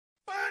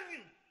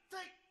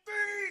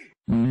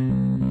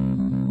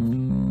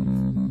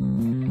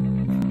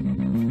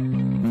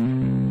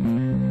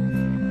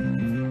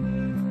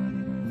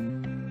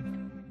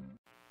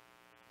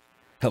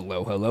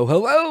Hello,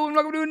 and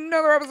welcome to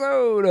another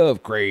episode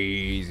of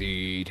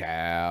Crazy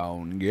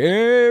Town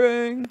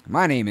Gaming.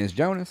 My name is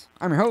Jonas.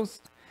 I'm your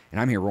host,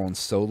 and I'm here rolling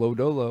solo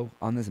dolo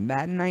on this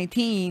Madden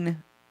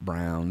 19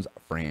 Browns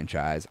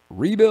franchise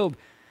rebuild.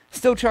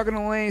 Still chugging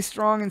away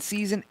strong in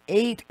Season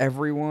 8,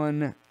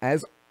 everyone.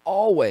 As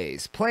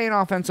always, playing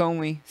offense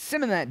only,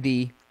 simming that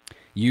D,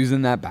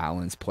 using that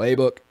balance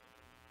playbook.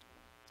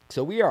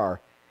 So we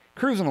are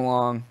cruising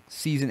along,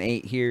 Season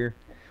 8 here.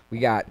 We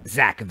got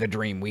Zach the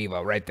Dream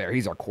Weaver right there.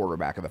 He's our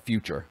quarterback of the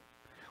future.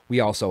 We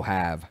also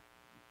have,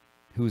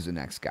 who's the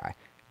next guy?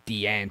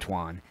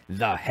 D'Antoine,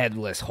 the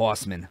Headless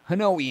Horseman.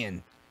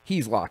 Hanoian,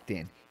 he's locked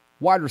in.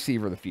 Wide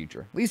receiver of the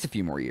future, at least a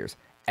few more years.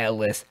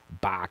 Ellis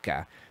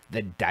Baca,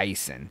 the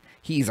Dyson.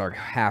 He's our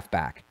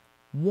halfback.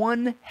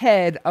 One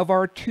head of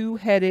our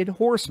two-headed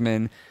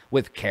horseman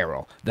with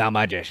Carol, the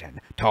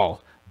Magician.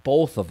 Tall.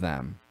 Both of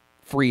them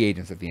free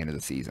agents at the end of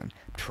the season.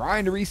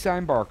 Trying to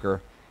re-sign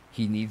Barker.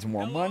 He needs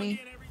more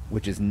money,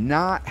 which is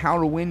not how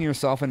to win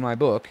yourself in my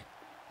book.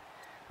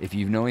 If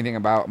you know anything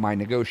about my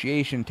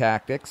negotiation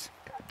tactics,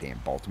 goddamn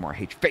Baltimore, I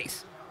hate your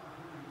face.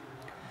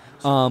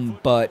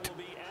 But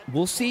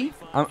we'll see.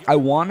 I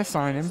want to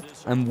sign him.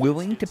 I'm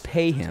willing to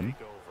pay him.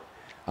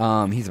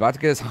 He's about to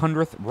get his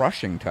 100th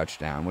rushing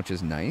touchdown, which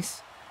is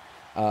nice.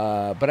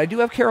 But I do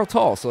have Carol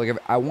Tall, so like if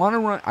I want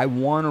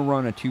to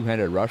run a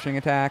two-headed rushing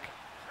attack.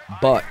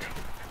 But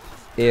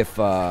if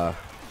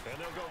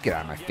get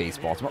out of my face,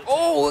 Baltimore.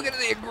 Oh, look at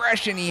the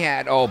aggression he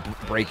had. Oh,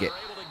 break it.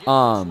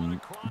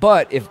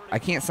 But if I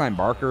can't sign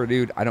Barker,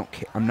 dude, I don't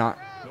care. I'm not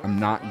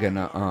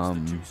gonna,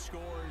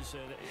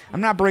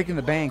 I'm not breaking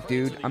the bank,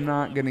 dude. I'm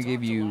not gonna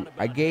give you,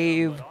 I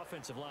gave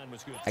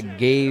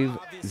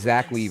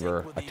Zach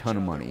Weaver a ton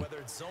of money.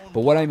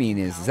 But what I mean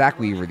is, Zach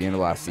Weaver, at the end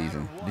of last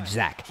season,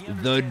 Zach,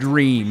 the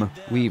Dream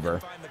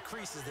Weaver,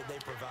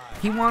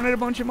 he wanted a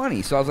bunch of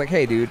money. So I was like,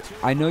 hey, dude,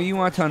 I know you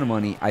want a ton of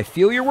money. I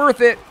feel you're worth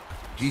it.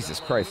 Jesus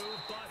Christ.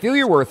 Feel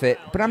you're worth it,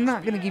 but I'm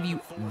not going to give you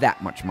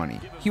that much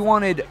money. He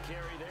wanted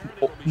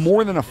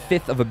more than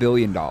 $500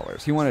 million.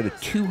 He wanted a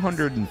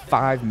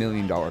 $205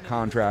 million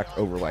contract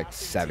over like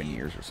 7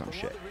 years or some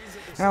shit.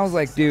 And I was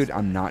like, dude,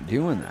 I'm not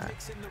doing that.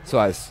 So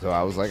I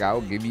was like,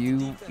 I'll give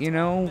you, you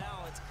know,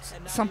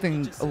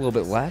 something a little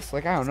bit less.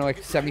 Like, I don't know,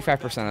 like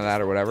 75% of that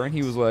or whatever. And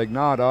he was like,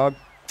 nah, dog,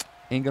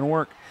 ain't going to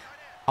work.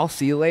 I'll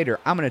see you later.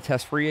 I'm going to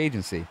test free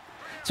agency.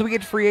 So we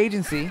get to free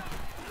agency.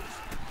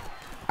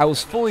 I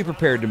was fully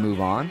prepared to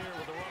move on.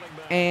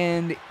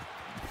 And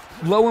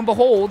lo and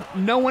behold,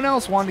 no one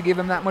else wanted to give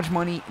him that much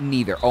money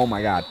neither. Oh,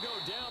 my God.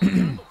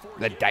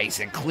 The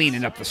Dyson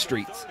cleaning up the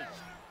streets.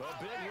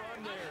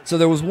 So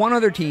there was one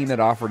other team that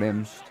offered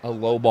him a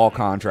low-ball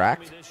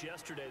contract.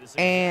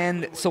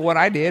 And so what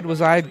I did was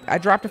I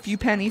dropped a few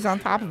pennies on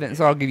top of it and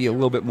said, I'll give you a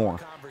little bit more.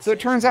 So it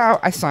turns out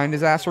I signed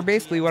his ass for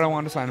basically what I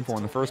wanted to sign him for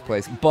in the first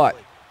place. But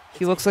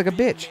he looks like a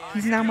bitch.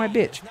 He's now my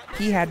bitch.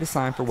 He had to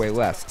sign for way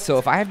less. So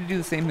if I have to do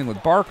the same thing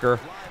with Barker,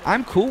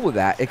 I'm cool with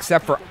that,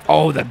 except for,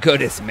 oh, the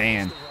goodest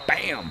man.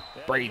 Bam!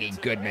 Brady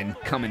Goodman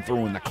coming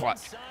through in the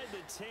clutch.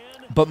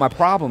 But my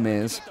problem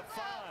is,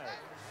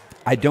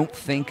 I don't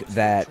think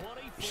that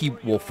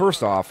well,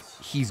 first off,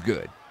 he's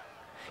good.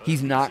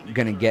 He's not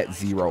going to get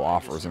 0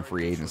 offers in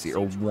free agency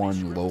or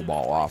one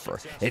lowball offer.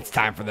 It's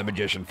time for the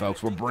Magician,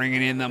 folks. We're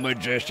bringing in the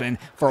Magician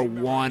for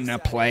one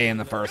play in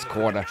the first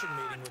quarter.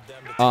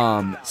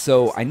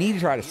 So I need to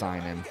try to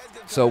sign him.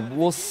 So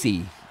we'll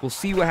see. We'll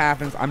see what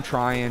happens. I'm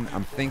trying.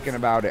 I'm thinking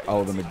about it.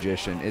 Oh, the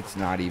Magician. It's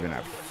not even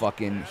a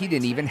fucking... He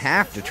didn't even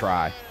have to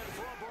try.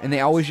 And they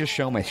always just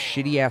show my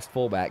shitty-ass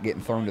fullback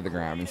getting thrown to the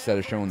ground instead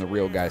of showing the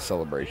real guy's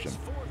celebration.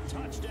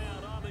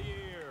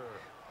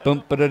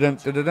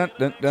 Bonanza.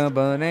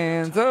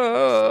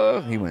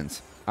 He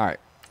wins. All right.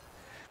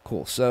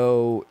 Cool.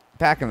 So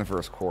back in the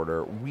first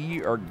quarter,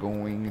 we are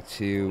going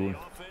to...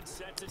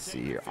 Let's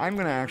see here. I'm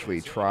going to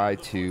actually try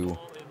to...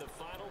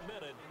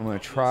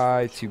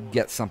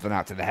 get something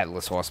out to the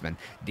Headless Horseman.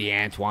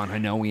 D'Antoine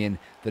Hanoian,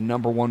 the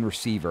 #1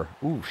 receiver.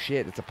 Ooh,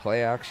 shit, it's a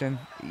play action.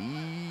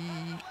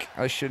 Eek.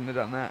 I shouldn't have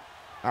done that.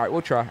 All right,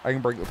 we'll try. I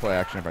can break the play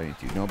action if I need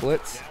to. No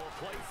blitz.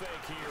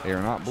 They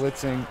are not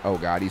blitzing. Oh,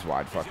 God, he's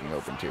wide fucking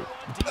open, too.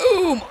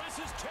 Boom!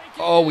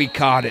 Oh, we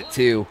caught it,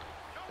 too.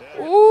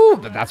 Ooh,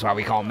 but that's why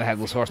we call him the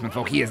Headless Horseman,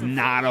 folk. He is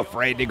not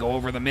afraid to go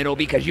over the middle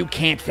because you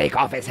can't take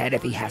off his head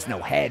if he has no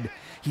head.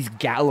 He's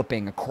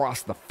galloping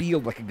across the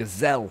field like a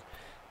gazelle.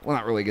 Well,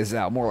 not really a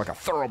gazelle, more like a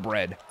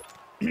thoroughbred.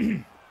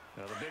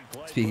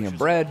 Speaking of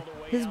bread,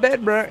 his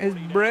bread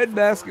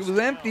basket was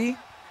empty.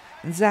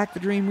 And Zach the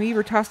Dream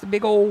Weaver tossed a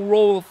big old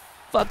roll of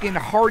fucking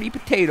hearty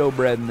potato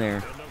bread in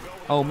there.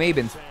 Oh,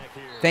 Mabin,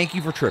 thank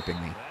you for tripping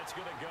me.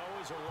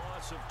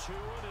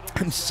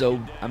 I'm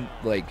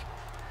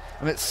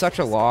at such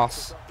a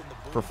loss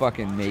for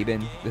fucking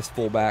Mabin, this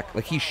fullback.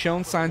 Like, he's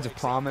shown signs of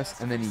promise,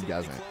 and then he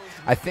doesn't.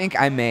 I think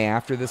I may,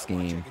 after this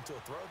game,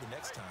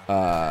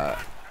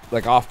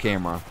 like off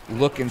camera,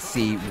 look and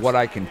see what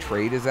I can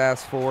trade his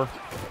ass for.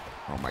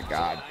 Oh my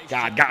God.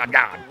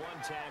 God.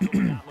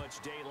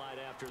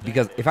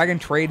 Because if I can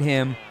trade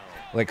him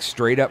like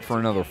straight up for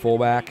another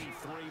fullback,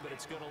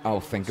 I'll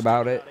think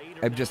about it.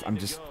 I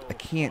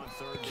can't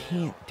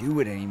do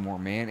it anymore,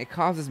 man. It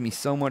causes me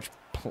so much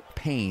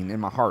pain in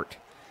my heart.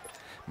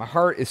 My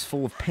heart is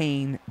full of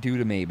pain due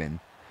to Maben.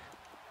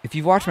 If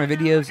you've watched my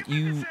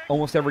videos,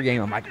 almost every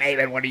game, I'm like,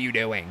 Maben, what are you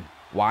doing?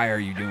 Why are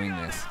you doing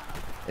this?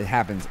 It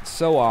happens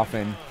so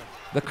often.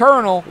 The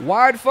Colonel,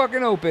 wide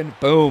fucking open.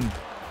 Boom.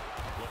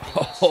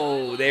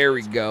 Oh, there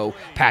we go.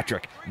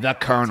 Patrick, the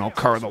Colonel,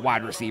 the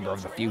wide receiver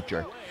of the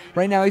future.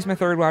 Right now, he's my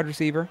third wide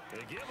receiver.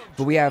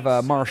 But we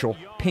have Marshall,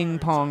 Ping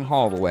Pong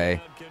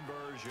Holloway,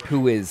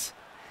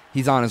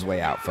 he's on his way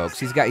out, folks.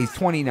 He's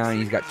 29.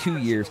 He's got 2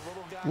 years.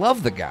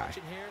 Love the guy.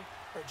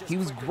 He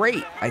was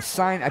great. I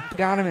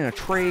got him in a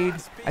trade,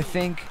 I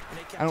think.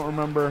 I don't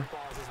remember.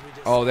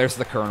 Oh, there's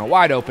the Colonel,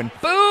 wide open.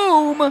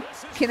 Boom!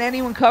 Can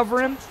anyone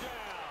cover him?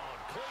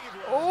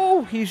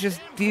 Oh, he's just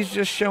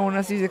showing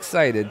us he's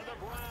excited.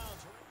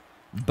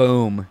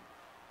 Boom.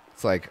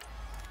 It's like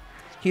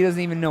he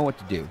doesn't even know what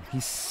to do.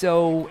 He's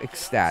so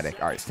ecstatic.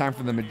 All right, it's time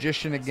for the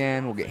Magician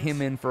again. We'll get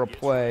him in for a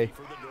play.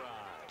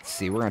 Let's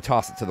see, we're going to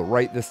toss it to the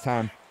right this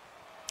time.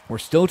 We're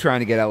still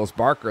trying to get Ellis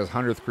Barker's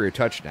 100th career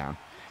touchdown.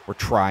 We're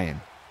trying.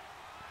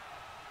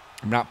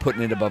 I'm not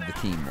putting it above the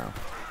team, though.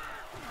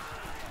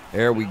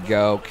 There we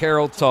go.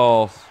 Carroll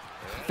Tull.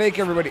 Fake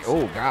everybody.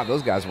 Oh, God,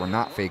 those guys were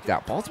not faked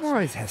out. Baltimore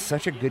always has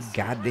such a good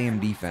goddamn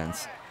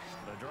defense.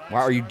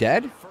 Wow, are you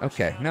dead?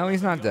 Okay. No,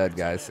 he's not dead,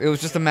 guys. It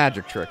was just a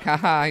magic trick.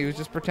 Haha, he was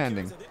just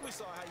pretending.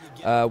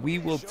 We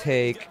will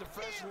take...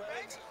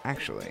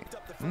 Actually,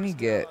 let me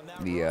get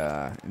the...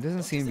 it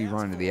doesn't seem to be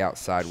running to the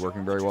outside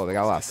working very well. They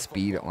got a lot of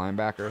speed at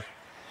linebacker.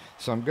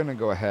 So I'm going to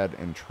go ahead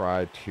and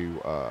try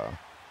to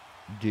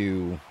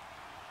do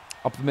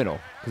up the middle,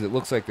 because it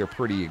looks like they're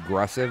pretty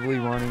aggressively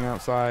running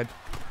outside.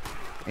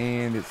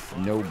 And it's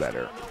no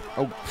better.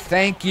 Oh,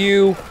 thank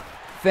you.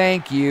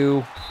 Thank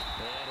you.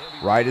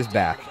 Right is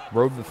back.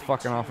 Rode the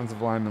fucking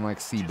offensive lineman like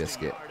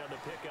Seabiscuit.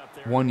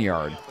 1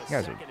 yard. You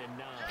guys are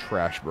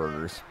trash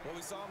burgers.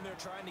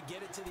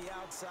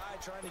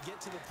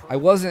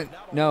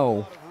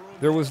 No.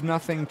 There was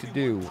nothing to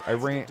do. I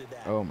ran.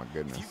 Oh my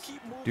goodness.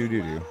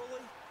 Do.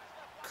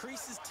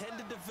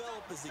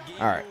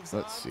 Alright,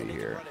 let's see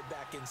here.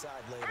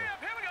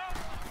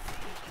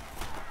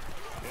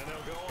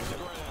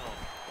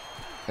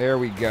 There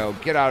we go.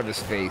 Get out of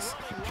his face.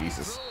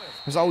 Jesus.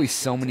 There's always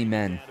so many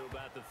men.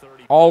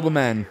 All the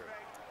men.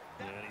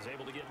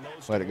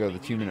 Let it go. The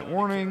 2-minute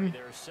warning.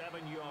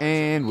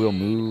 And we'll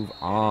move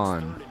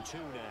on.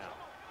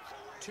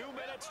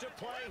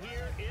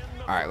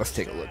 Alright, let's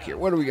take a look here.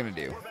 What are we going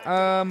to do?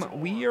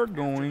 We are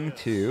going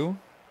to...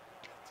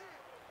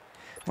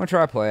 I'm going to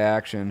try play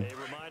action.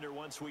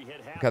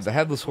 Got the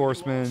Headless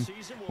Horseman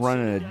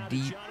running a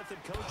deep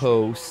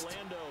post.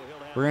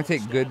 We're going to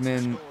take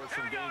Goodman.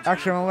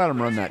 Actually, I'm going to let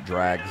him run that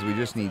drag because we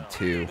just need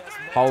 2.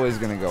 Holloway's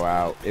going to go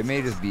out. It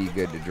may just be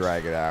good to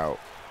drag it out.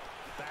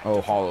 Oh,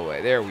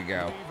 Holloway. There we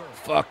go.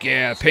 Fuck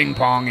yeah,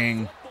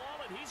 ping-ponging.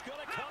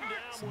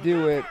 Let's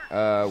do it.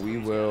 We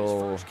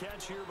will...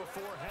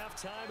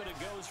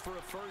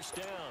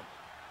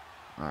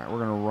 All right, we're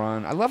going to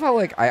run. I love how,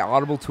 like, I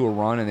audible to a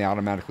run and they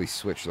automatically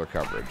switch their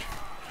coverage.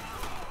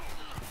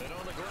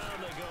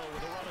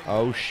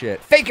 Oh,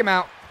 shit. Fake him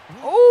out.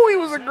 Oh, he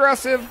was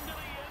aggressive.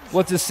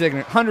 What's his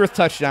signature? 100th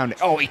touchdown.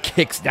 Oh, he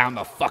kicks down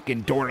the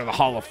fucking door to the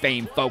Hall of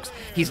Fame, folks.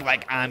 He's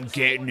like, I'm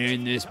getting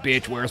in this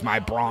bitch. Where's my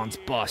bronze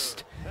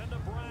bust?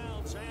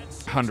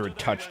 100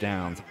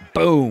 touchdowns.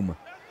 Boom.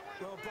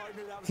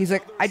 He's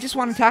like, I just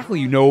want to tackle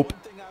you. Nope.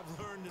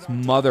 His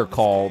mother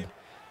called.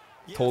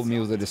 Told me it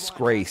was a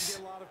disgrace.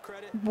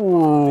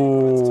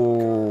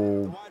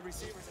 Whoa.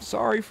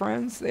 Sorry,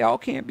 friends. They all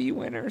can't be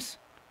winners.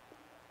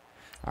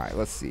 All right,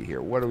 let's see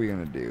here. What are we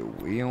going to do?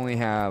 We only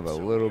have a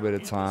little bit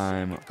of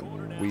time.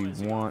 We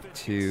want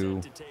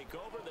to...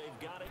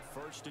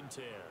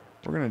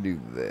 We're going to do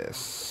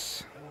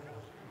this.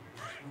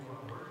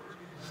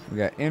 We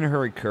got In a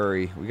Hurry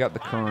Curry. We got the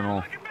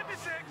Colonel.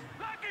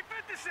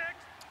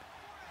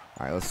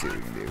 All right, let's see what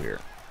we can do here.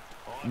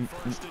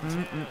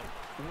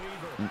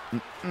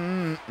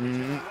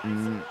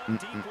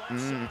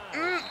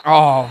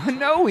 Oh,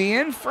 no,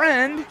 Ian,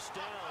 friend.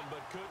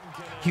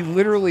 He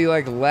literally,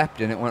 like,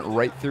 leapt and it went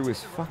right through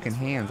his fucking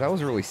hands. That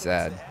was really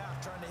sad.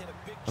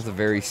 That was a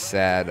very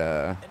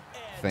sad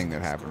thing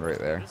that happened right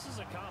there.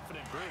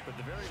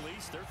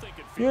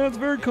 Yeah, it's a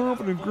very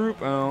confident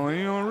group, Al.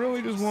 You know, I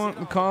really just want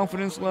the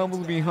confidence level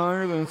to be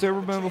higher than it's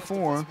ever been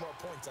before. All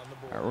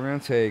right, we're going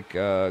to take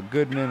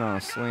Goodman on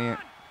a slant.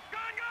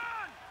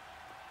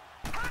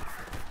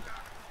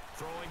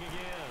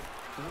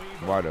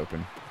 Wide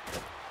open.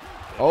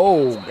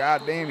 Oh,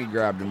 goddamn, he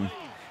grabbed him.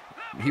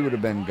 He would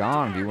have been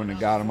gone if he wouldn't have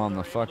got him on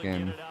the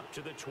fucking... Right.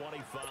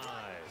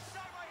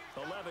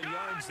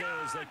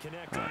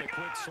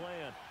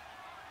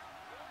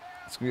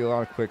 It's going to be a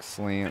lot of quick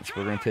slants.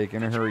 We're going to take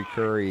In a Hurry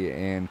Curry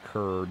and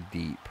Kerr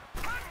deep.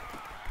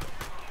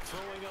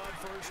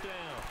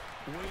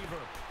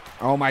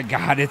 Oh, my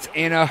God, it's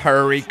In a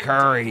Hurry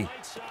Curry.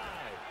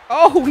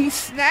 Oh, he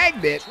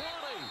snagged it.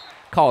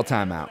 Call a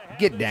timeout.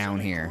 Get down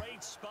here.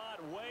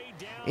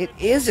 It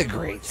is a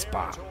great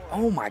spot.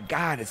 Oh my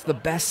God, it's the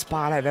best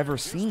spot I've ever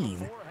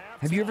seen.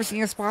 Have you ever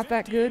seen a spot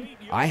that good?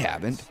 I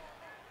haven't.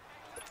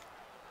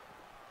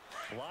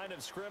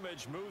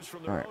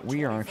 All right,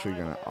 we are actually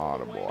going to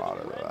audible out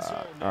of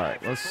that. All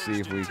right, let's see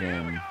if we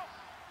can.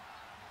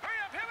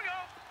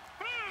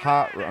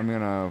 I'm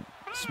going to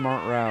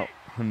smart route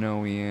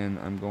Hanoe in.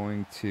 I'm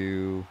going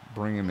to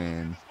bring him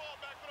in.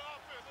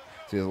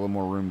 So he has a little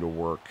more room to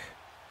work.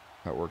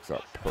 That works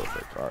out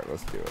perfect. All right,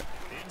 let's do it.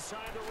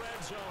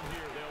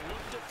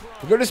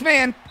 We'll go to this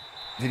man.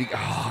 Did he?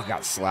 Oh,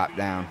 got slapped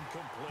down.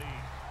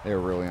 They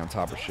were really on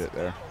top of shit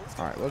there.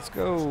 All right, let's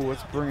go.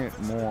 Let's bring it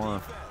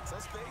more.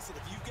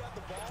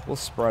 We'll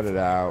spread it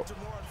out.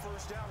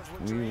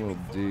 We will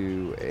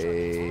do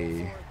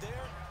a...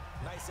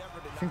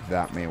 I think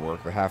that may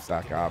work. The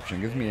halfback option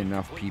gives me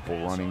enough people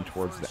running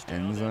towards the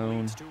end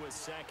zone.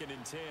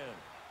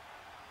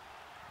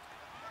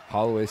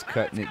 Holloway's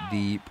cutting it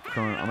deep.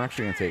 I'm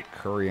actually going to take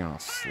Curry on a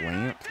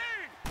slant.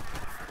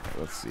 Right,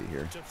 let's see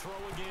here.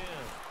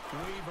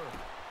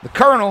 The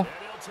Colonel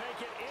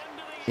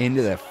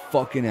into the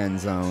fucking end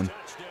zone.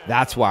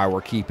 That's why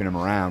we're keeping him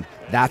around.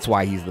 That's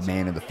why he's the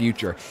man of the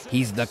future.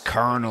 He's the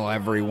Colonel,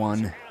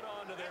 everyone.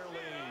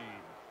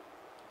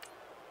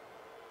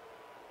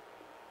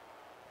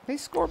 They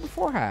scored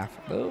before half.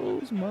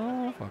 Those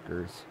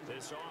motherfuckers.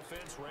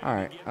 All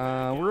right,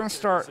 we're gonna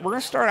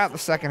start out the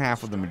second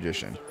half with the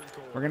Magician.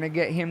 We're gonna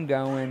get him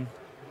going.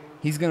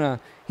 He's gonna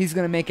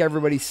make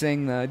everybody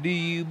sing the "Do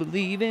you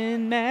believe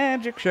in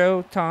magic?"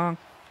 show song.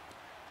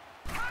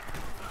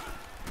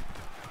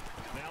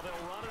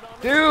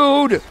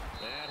 Dude,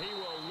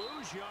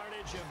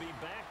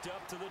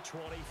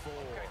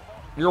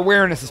 your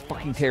awareness is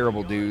fucking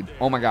terrible, dude.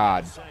 Oh my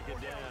God.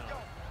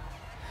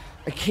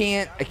 I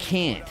can't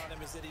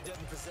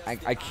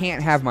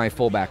have my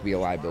fullback be a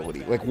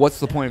liability. Like, what's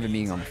the point of him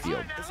being on the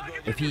field?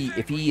 If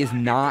he is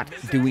not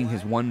doing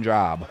his one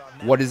job,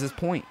 what is his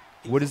point?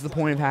 What is the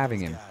point of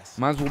having him?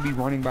 Might as well be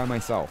running by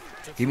myself.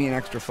 Give me an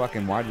extra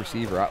fucking wide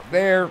receiver out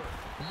there.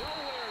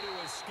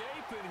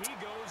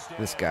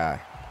 This guy.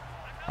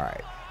 All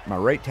right. My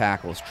right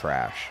tackle is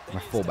trash. My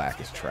fullback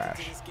is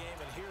trash.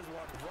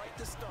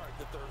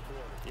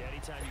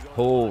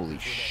 Holy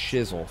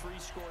shizzle.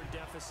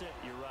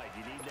 You're right.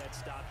 You need that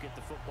stop, get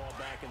the football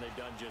back, and they've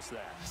done just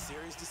that.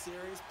 Series to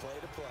series, play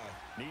to play.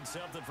 Need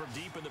something from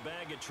deep in the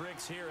bag of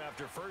tricks here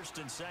after first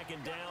and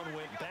second down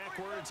went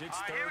backwards. It's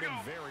third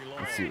and very long.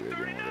 Let's see what they're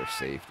doing with their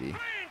safety.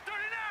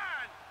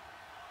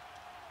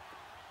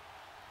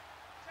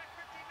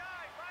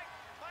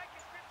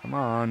 Come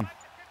on.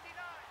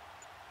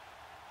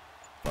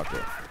 Fuck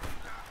it.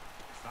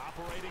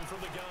 Operating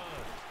from the gun.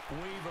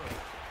 Weaver.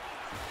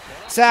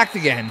 Sacked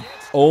again.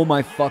 Oh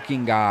my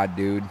fucking God,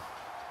 dude.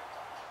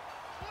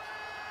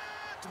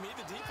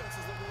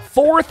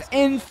 4th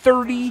and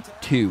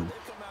 32.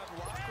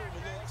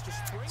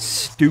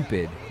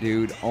 Stupid,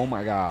 dude. Oh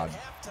my God.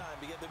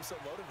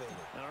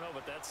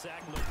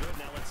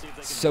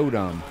 So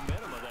dumb.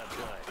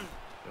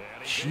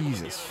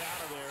 Jesus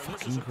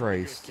fucking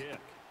Christ.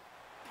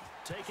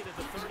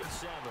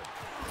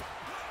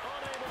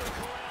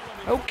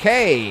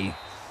 Okay.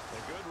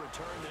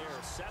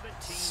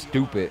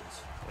 Stupid.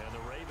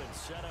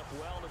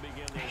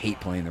 I hate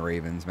playing the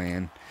Ravens,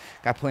 man.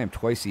 Got to play them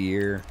twice a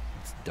year.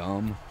 It's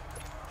dumb.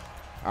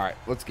 All right,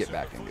 let's get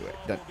back into it.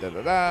 Da, da,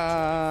 da,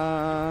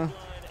 da.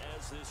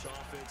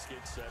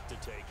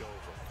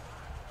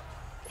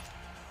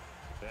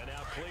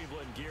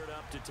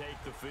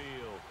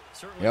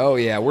 Oh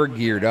yeah, we're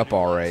geared up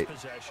all right.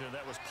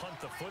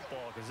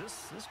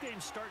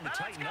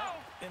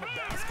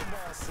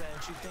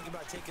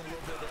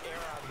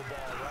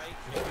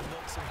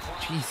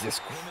 Jesus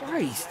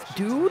Christ,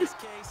 dude.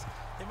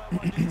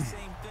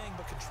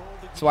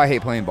 That's why I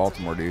hate playing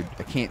Baltimore, dude.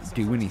 I can't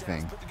do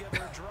anything.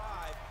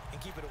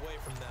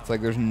 It's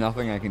like there's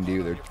nothing I can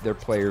do. Their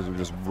players are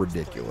just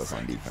ridiculous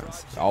on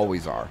defense. They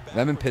always are.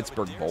 Them and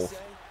Pittsburgh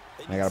both.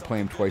 And I got to play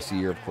them twice a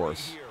year, of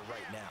course.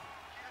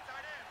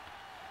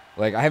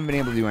 Like, I haven't been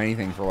able to do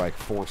anything for like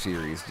 4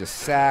 series. Just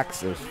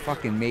sacks. There's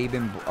fucking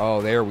Maben.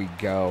 Oh, there we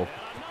go.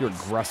 Your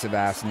aggressive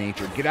ass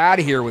nature. Get out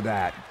of here with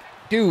that.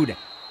 Dude.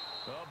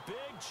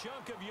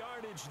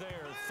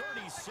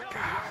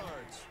 God.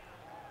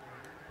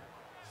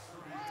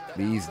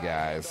 These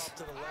guys.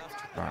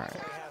 All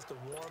right.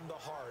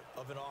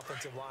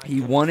 He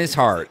won his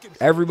heart.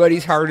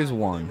 Everybody's heart is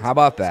won. How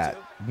about that?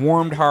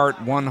 Warmed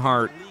heart, one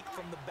heart.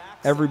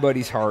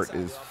 Everybody's heart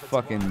is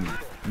fucking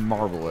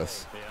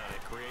marvelous.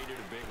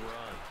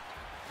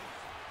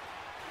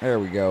 There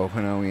we go.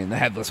 Hanoe and the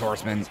Headless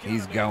Horseman.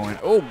 He's going.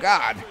 Oh,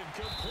 God.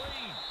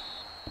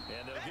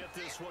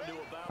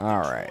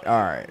 All right,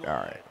 all right, all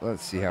right.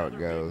 Let's see how it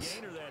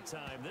goes.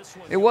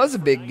 It was a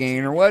big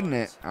gainer, wasn't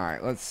it? All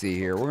right, let's see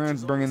here. We're going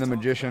to bring in the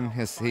Magician.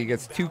 He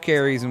gets 2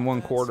 carries in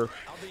 1 quarter.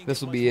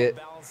 This will be it.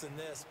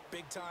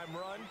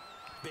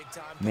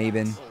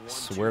 Maben,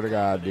 swear to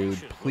God, dude.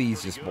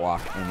 Please just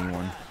block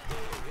anyone.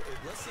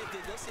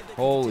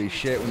 Holy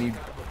shit.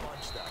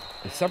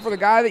 Except for the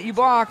guy that you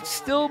blocked,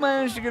 still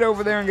managed to get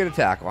over there and get a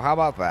tackle. How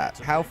about that?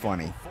 How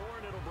funny.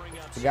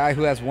 The guy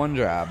who has one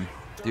job.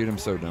 Dude, I'm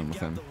so done with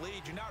him.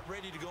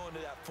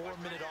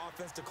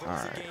 All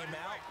right.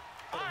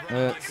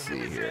 Let's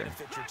see here.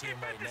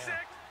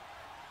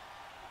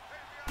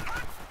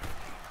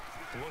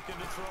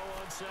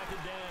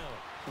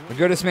 The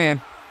goodest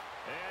man.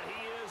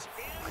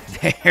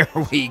 There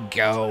we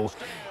go.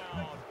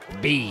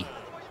 Be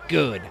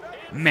good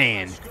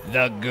man.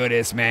 The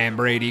goodest man,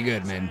 Brady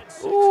Goodman.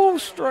 Ooh,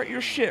 strut your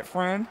shit,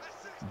 friend.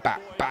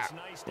 Bop, bop.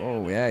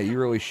 Oh, yeah, you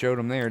really showed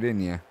him there,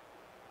 didn't you?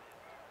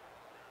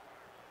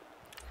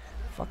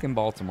 Fucking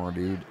Baltimore,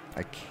 dude.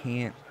 I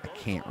can't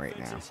right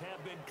now.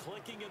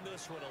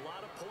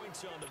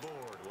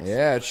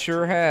 Yeah, it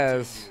sure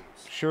has.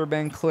 Sure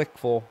been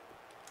clickful.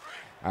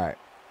 All right.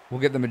 We'll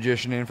get the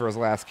Magician in for his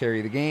last carry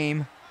of the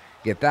game.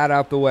 Get that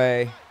out the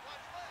way.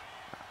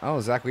 Oh,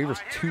 Zach Weaver's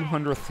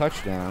 200th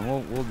touchdown.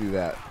 We'll do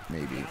that,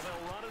 maybe.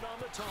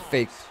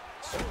 Fake.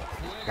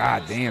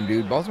 God damn,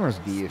 dude. Baltimore's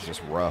D is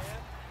just rough.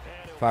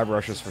 5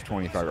 rushes for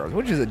 25 yards,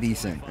 which is a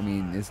decent. I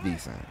mean, it's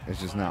decent. It's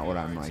just not what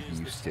I'm, like,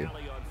 used to. All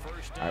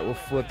right, we'll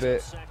flip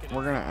it.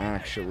 We're going to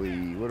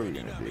actually, what are we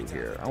going to do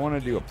here? I want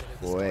to do a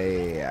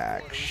play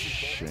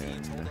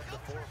action.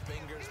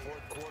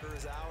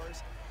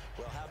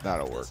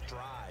 That'll work.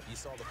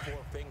 So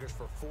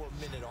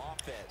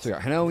we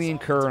got Hanoe,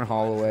 Kerr, and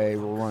Holloway.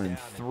 We're running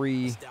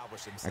 3.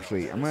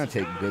 Actually, I'm going to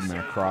take Goodman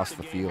across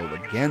the field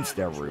against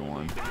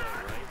everyone.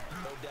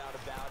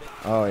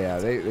 Oh, yeah.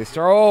 They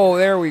start. Oh,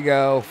 there we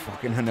go.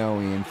 Fucking Hanoe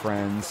and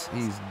friends.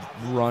 He's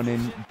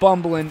running,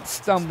 bumbling,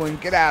 stumbling.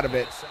 Get out of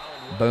it.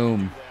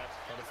 Boom.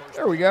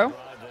 There we go.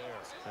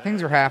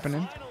 Things are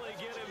happening.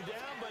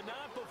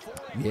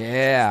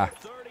 Yeah.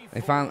 They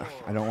finally.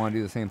 I don't want to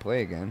do the same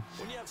play again.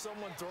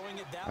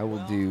 I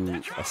will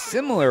do a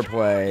similar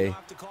play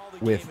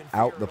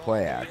without the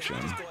play action.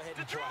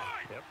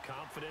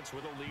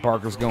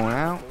 Barker's going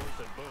out.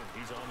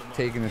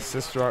 Taking his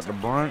sister out to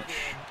brunch.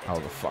 Oh,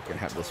 the fucking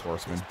Headless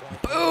Horseman.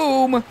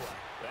 Boom!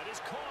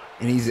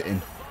 And he's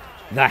in.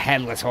 The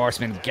Headless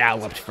Horseman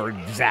galloped for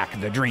Zach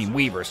the Dream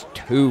Weaver's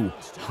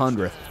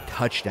 200th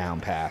touchdown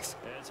pass.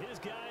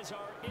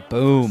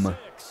 Boom.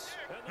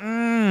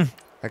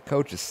 That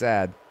coach is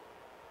sad.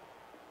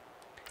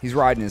 He's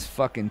riding his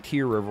fucking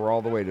tear river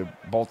all the way to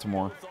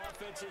Baltimore.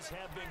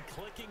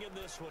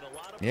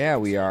 Yeah,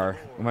 we are.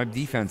 My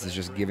defense is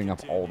just giving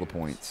up all the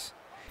points.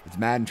 It's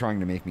Madden trying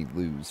to make me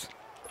lose.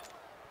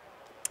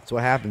 That's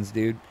what happens,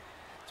 dude.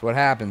 That's what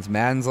happens.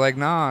 Madden's like,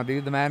 nah,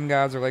 dude. The Madden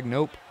gods are like,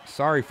 nope.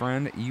 Sorry,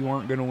 friend. You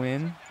aren't going to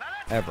win.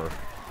 Ever.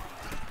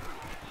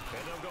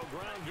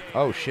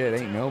 Oh, shit.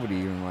 Ain't nobody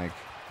even like...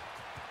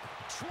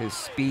 His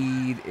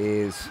speed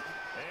is...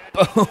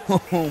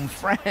 Boom,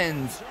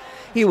 friends.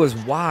 He was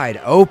wide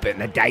open.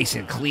 The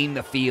Dyson cleaned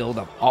the field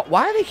of all.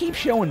 Why do they keep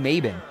showing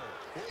Maben?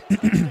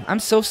 I'm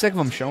so sick of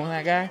them showing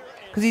that guy.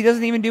 Because he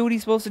doesn't even do what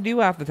he's supposed to do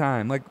half the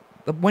time. Like,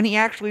 when he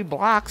actually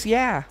blocks,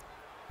 yeah.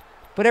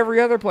 But every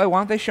other play, why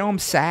don't they show him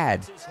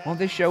sad? Why don't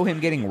they show him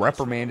getting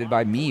reprimanded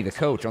by me, the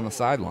coach, on the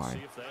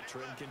sideline?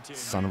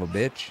 Son of a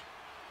bitch.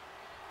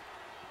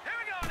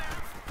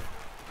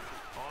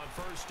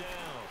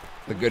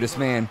 The goodest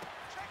man.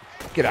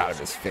 Get out of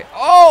his face.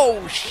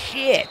 Oh,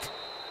 shit.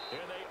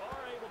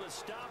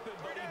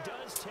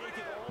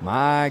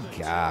 My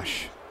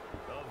gosh.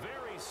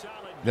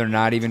 They're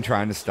not even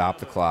trying to stop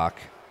the clock.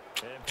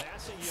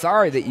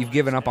 Sorry that you've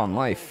given up on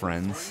life,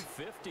 friends.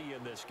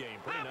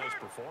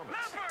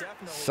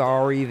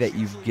 Sorry that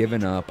you've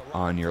given up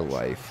on your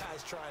life.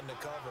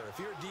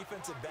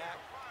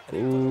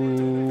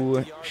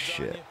 Ooh,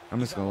 shit. I'm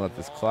just going to let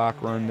this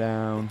clock run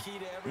down.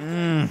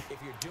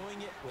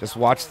 Just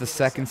watch the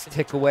seconds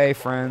tick away,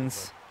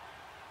 friends.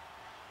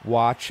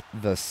 Watch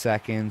the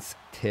seconds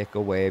tick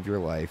away of your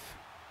life.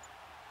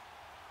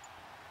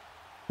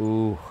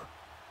 Ooh.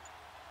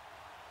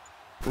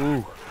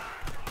 Ooh.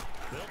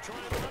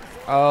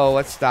 Oh,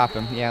 let's stop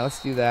him. Yeah,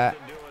 let's do that.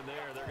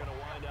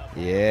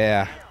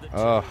 Yeah.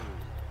 Oh.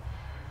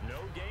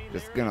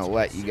 Just gonna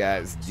let you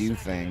guys do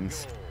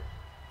things.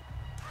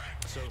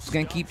 Just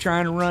gonna keep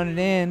trying to run it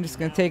in. Just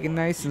gonna take it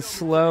nice and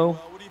slow.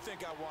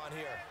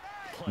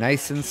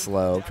 Nice and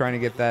slow. Trying to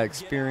get that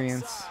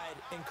experience.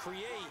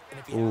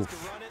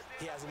 Oof.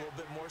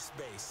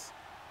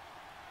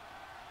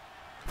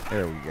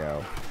 There we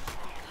go.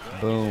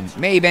 Boom.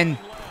 Maben.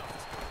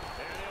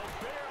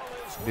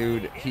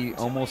 Dude, he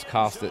almost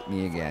costed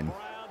me again.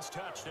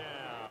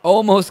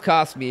 Almost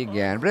cost me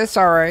again. But it's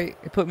all right.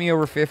 It put me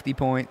over 50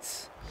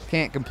 points.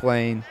 Can't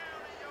complain.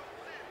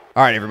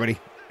 All right, everybody.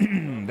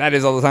 That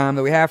is all the time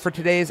that we have for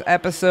today's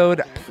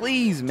episode.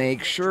 Please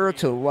make sure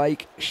to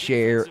like,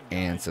 share,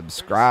 and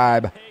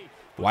subscribe.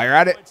 While you're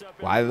at it,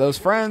 lie to those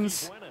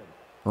friends.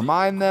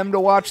 Remind them to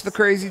watch The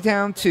Crazy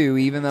Town 2,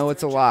 even though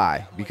it's a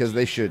lie, because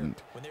they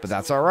shouldn't. But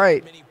that's all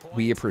right.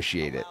 We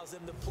appreciate it.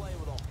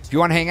 If you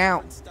want to hang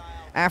out,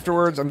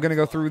 afterwards, I'm going to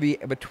go through the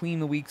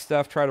between-the-week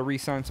stuff, try to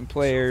re-sign some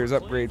players,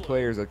 upgrade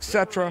players,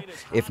 etc.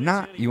 If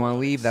not, you want to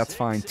leave, that's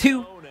fine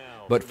too.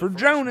 But for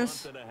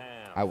Jonas,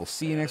 I will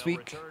see you next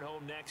week.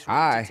 home next week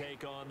I to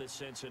take on the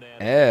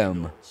Cincinnati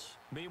am. Bengals.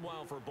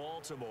 Meanwhile, for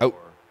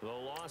Baltimore, the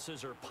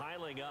losses are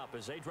piling up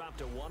as they drop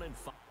to 1-5.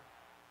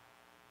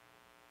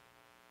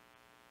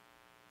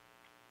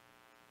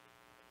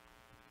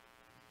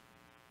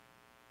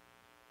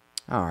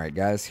 All right,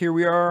 guys, here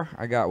we are.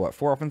 I got, what,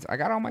 4 offense? I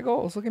got all my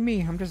goals. Look at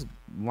me. I'm just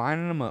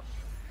lining them up.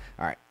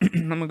 All right,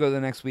 I'm going to go to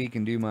the next week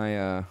and do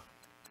my,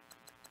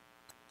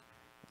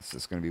 this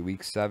is going to be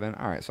week 7.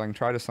 All right, so I can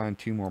try to sign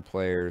 2 more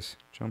players.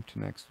 Jump to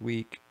next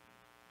week.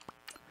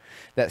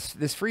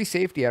 This free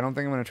safety, I don't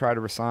think I'm going to try to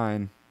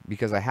resign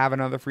because I have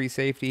another free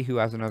safety who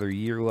has another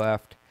year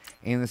left,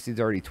 and this dude's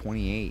already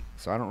 28,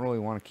 so I don't really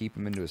want to keep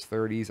him into his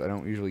 30s. I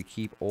don't usually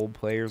keep old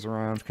players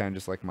around, kind of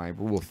just like my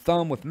rule of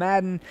thumb with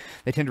Madden.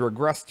 They tend to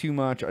regress too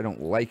much. I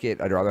don't like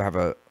it. I'd rather have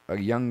a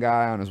young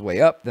guy on his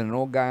way up than an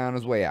old guy on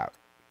his way out.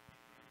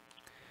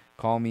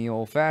 Call me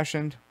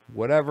old-fashioned,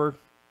 whatever.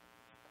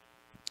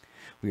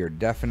 We are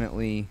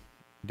definitely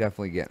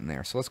getting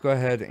there. So let's go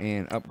ahead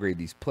and upgrade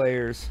these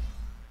players.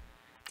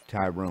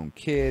 Tyrone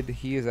Kidd,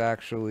 he is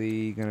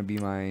actually going to be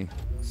my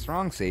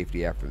strong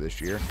safety after this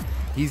year.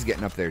 He's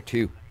getting up there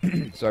too.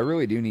 So I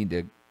really do need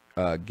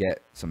to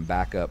get some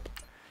backup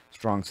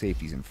strong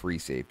safeties and free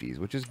safeties,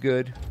 which is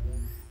good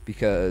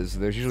because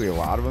there's usually a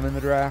lot of them in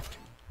the draft.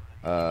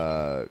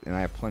 And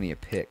I have plenty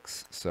of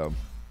picks. So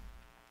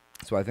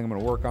I think I'm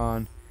going to work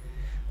on.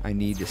 I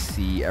need to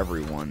see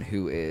everyone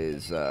who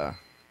is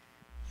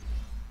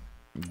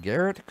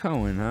Garrett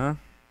Cohen, huh?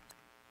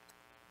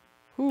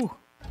 Whew.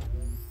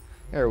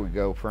 There we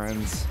go,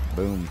 friends.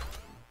 Boom.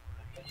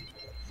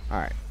 All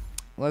right.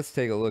 Let's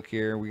take a look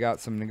here. We got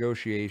some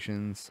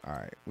negotiations. All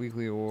right.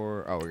 Weekly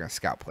or... Oh, we're going to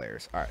scout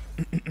players. All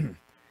right.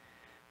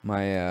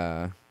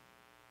 My,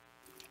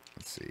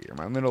 let's see here.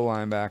 My middle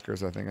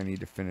linebackers, I think I need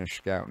to finish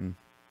scouting.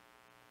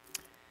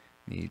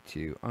 Need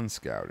to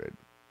unscouted.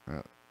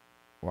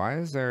 Why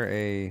is there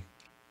a...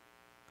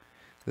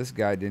 This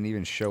guy didn't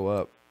even show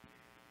up.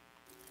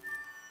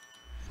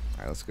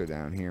 All right, let's go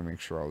down here. Make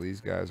sure all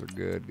these guys are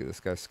good. Get this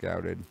guy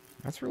scouted.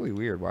 That's really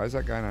weird. Why is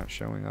that guy not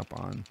showing up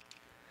on?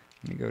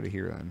 Let me go to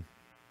here then.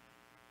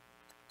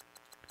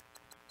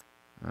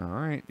 All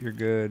right, you're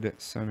good.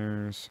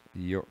 Centers.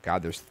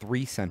 God, there's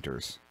 3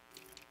 centers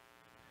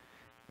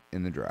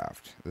in the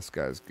draft. This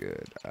guy's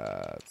good.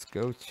 Let's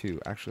go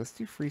to... Actually, let's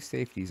do free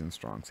safeties and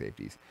strong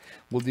safeties.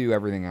 We'll do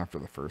everything after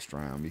the first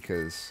round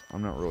because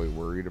I'm not really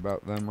worried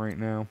about them right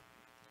now.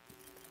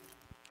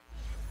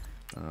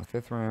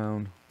 5th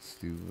round. Let's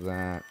do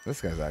that.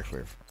 This guy's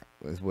actually...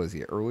 What is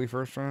he, early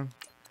first round?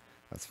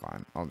 That's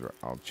fine.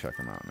 I'll check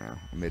him out now.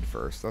 Mid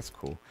first. That's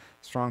cool.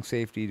 Strong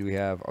safety do we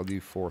have? I'll do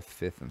 4th,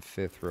 5th, and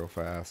 5th real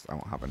fast. I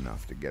won't have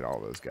enough to get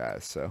all those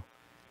guys. So,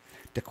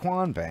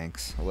 Daquan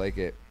Banks. I like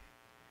it.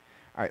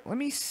 All right. Let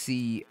me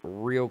see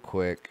real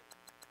quick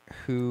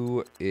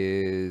who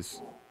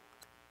is...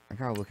 I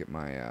gotta look at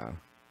my...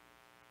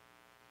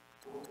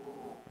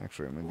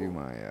 Actually, I'm gonna do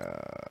my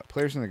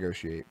players to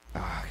negotiate. Oh,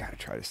 I gotta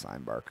try to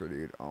sign Barker,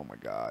 dude. Oh my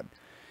god.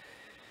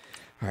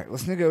 All right,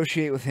 let's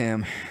negotiate with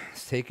him.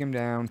 Let's take him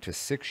down to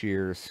 6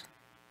 years.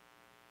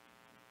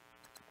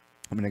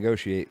 I'm going to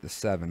negotiate the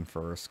 7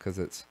 first because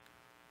it's...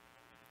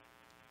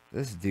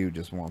 This dude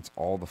just wants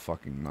all the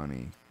fucking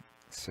money.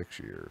 6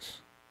 years.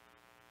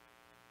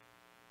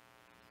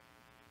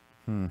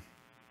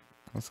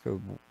 Let's go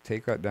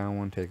take that down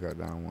 1, take that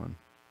down 1.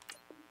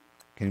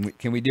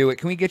 Can we do it?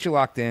 Can we get you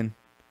locked in?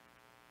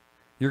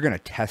 You're going to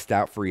test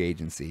out free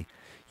agency,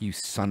 you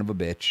son of a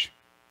bitch.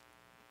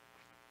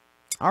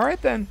 All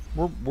right, then.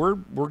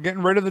 We're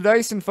getting rid of the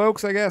Dyson,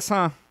 folks, I guess,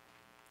 huh?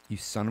 You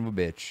son of a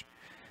bitch.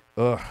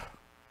 Ugh.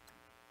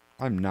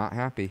 I'm not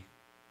happy.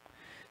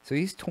 So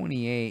he's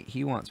 28.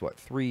 He wants, what,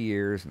 3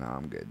 years? No,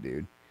 I'm good,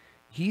 dude.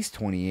 He's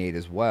 28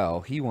 as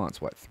well. He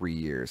wants, what, 3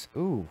 years?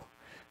 Ooh.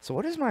 So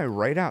what does my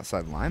right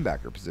outside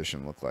linebacker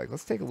position look like?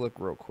 Let's take a look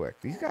real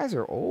quick. These guys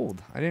are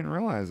old. I didn't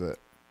realize it.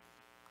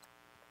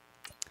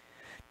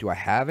 Do I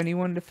have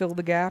anyone to fill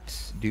the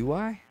gaps? Do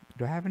I?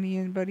 Do I have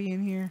anybody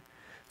in here?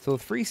 So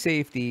with free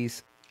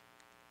safeties,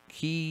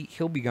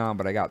 he'll be gone,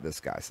 but I got this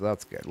guy, so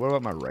that's good. What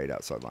about my right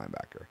outside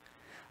linebacker?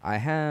 I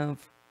have...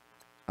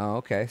 Oh,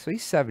 okay, so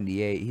he's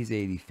 78. He's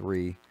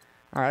 83.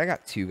 All right, I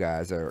got 2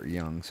 guys that are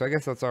young, so I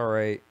guess that's all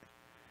right.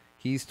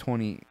 He's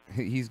 20.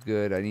 He's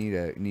good. I need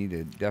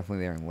to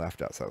definitely there and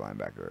left outside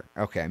linebacker.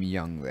 Okay, I'm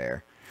young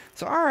there.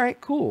 So, all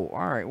right, cool.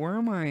 All right, where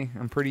am I?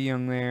 I'm pretty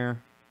young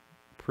there.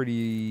 Pretty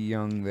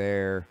young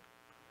there.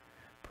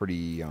 Pretty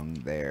young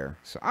there.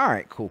 So, all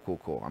right,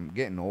 cool. I'm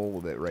getting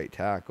old at right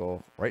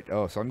tackle.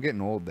 Oh, so I'm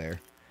getting old there.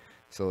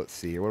 So, let's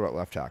see. What about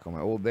left tackle? Am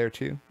I old there,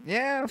 too?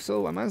 Yeah,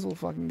 so I might as well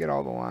fucking get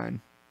all the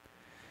line.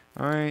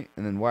 All right,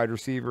 and then wide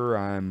receiver,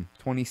 I'm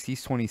 20.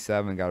 He's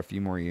 27. Got a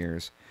few more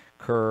years.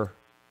 Kerr,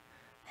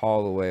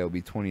 Holloway will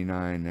be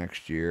 29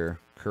 next year.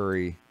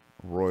 Curry,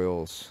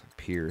 Royals,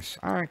 Pierce.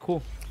 All right,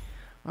 cool.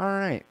 All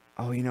right.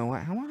 Oh, you know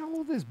what? How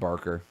old is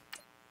Barker?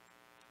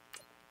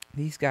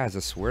 These guys,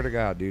 I swear to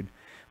God, dude.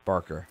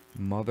 Barker,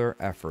 mother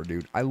effer,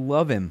 dude. I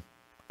love him.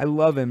 I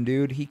love him,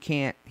 dude. He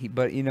can't.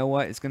 But you know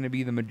what? It's going to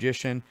be the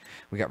magician.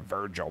 We got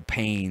Virgil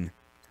Payne.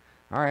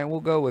 All right,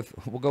 we'll go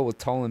with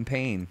Tall and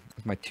Pain.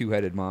 It's my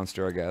two-headed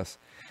monster, I guess.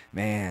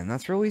 Man,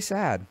 that's really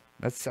sad.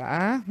 That's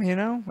you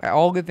know,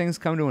 all good things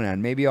come to an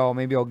end. Maybe I'll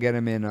get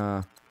him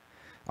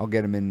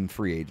in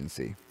free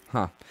agency.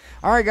 Huh.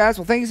 All right, guys.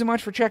 Well, thank you so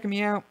much for checking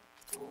me out.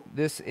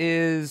 This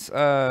is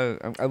I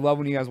love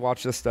when you guys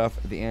watch this stuff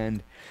at the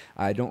end.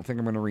 I don't think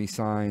I'm going to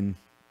re-sign.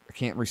 I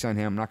can't re-sign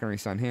him. I'm not going to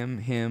re-sign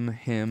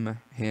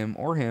him,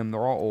 or him.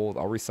 They're all old.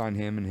 I'll re-sign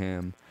him and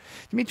him.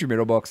 Dimitri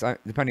Middlebrook,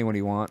 depending on what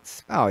he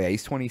wants. Oh yeah,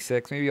 he's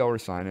 26. Maybe I'll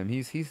re-sign him.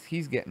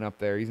 He's getting up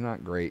there. He's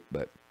not great,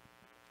 but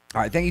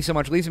all right. Thank you so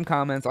much. Leave some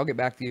comments. I'll get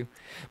back to you.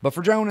 But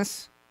for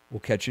Jonas, we'll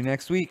catch you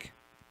next week.